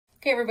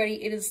Okay,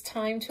 everybody, it is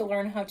time to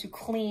learn how to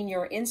clean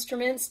your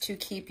instruments to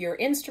keep your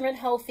instrument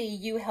healthy,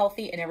 you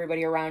healthy, and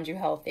everybody around you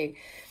healthy.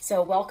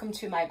 So welcome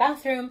to my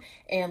bathroom,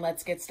 and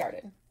let's get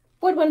started.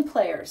 Woodwind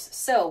players,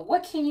 so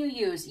what can you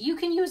use? You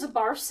can use a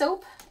bar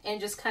soap and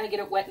just kind of get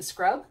it wet and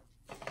scrub.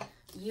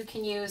 You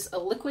can use a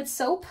liquid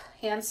soap,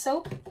 hand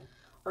soap,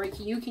 or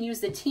you can use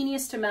the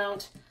teeniest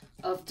amount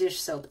of dish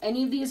soap.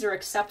 Any of these are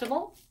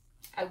acceptable.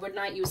 I would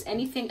not use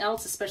anything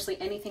else, especially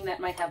anything that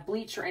might have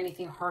bleach or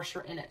anything harsher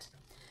in it.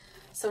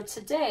 So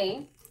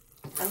today,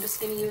 I'm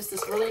just going to use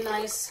this really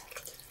nice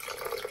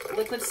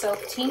liquid soap,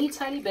 teeny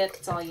tiny bit,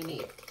 that's all you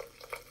need.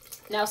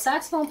 Now,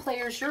 saxophone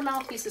players, your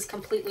mouthpiece is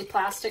completely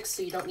plastic,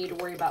 so you don't need to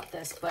worry about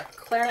this, but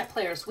clarinet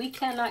players, we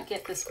cannot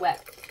get this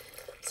wet.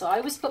 So I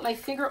always put my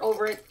finger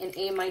over it and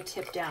aim my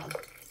tip down.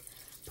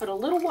 Put a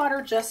little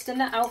water just in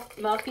the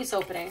mouthpiece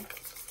opening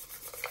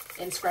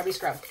and scrubby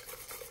scrub.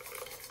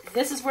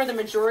 This is where the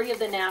majority of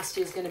the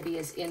nasty is going to be,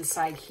 is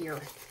inside here.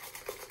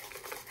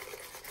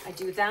 I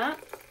do that.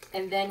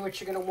 And then what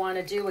you're going to want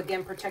to do,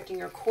 again, protecting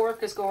your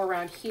cork, is go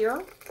around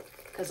here,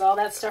 because all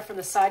that stuff from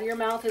the side of your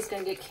mouth is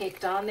going to get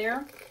caked on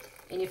there.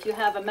 And if you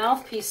have a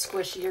mouthpiece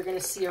squishy, you're going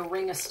to see a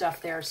ring of stuff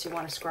there, so you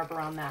want to scrub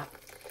around that.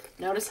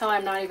 Notice how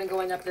I'm not even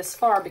going up this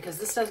far, because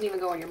this doesn't even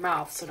go in your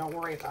mouth, so don't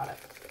worry about it.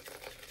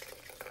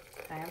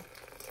 Okay.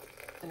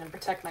 I'm going to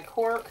protect my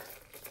cork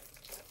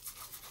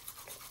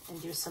and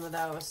do some of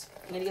those.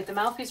 I'm going to get the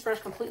mouthpiece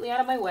brush completely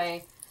out of my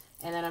way.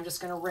 And then I'm just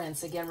going to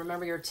rinse. Again,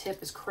 remember your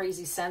tip is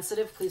crazy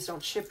sensitive. Please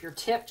don't chip your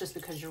tip just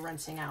because you're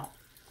rinsing out.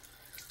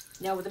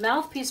 Now with the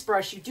mouthpiece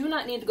brush, you do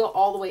not need to go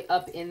all the way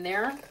up in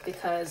there,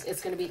 because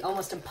it's going to be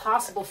almost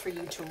impossible for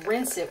you to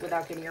rinse it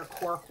without getting your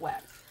cork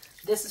wet.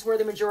 This is where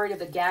the majority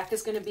of the gack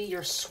is going to be.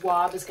 Your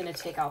swab is going to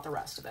take out the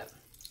rest of it.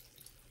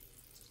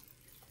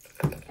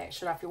 Okay,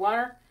 shut off your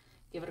water.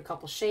 Give it a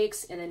couple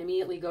shakes and then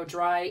immediately go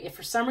dry. If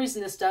for some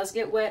reason this does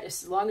get wet,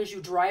 as long as you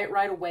dry it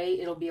right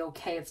away, it'll be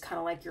okay. It's kind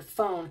of like your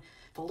phone.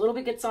 If a little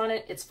bit gets on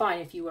it, it's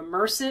fine. If you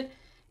immerse it,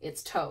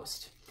 it's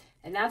toast.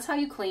 And that's how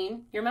you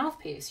clean your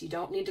mouthpiece. You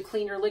don't need to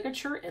clean your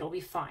ligature. It'll be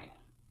fine.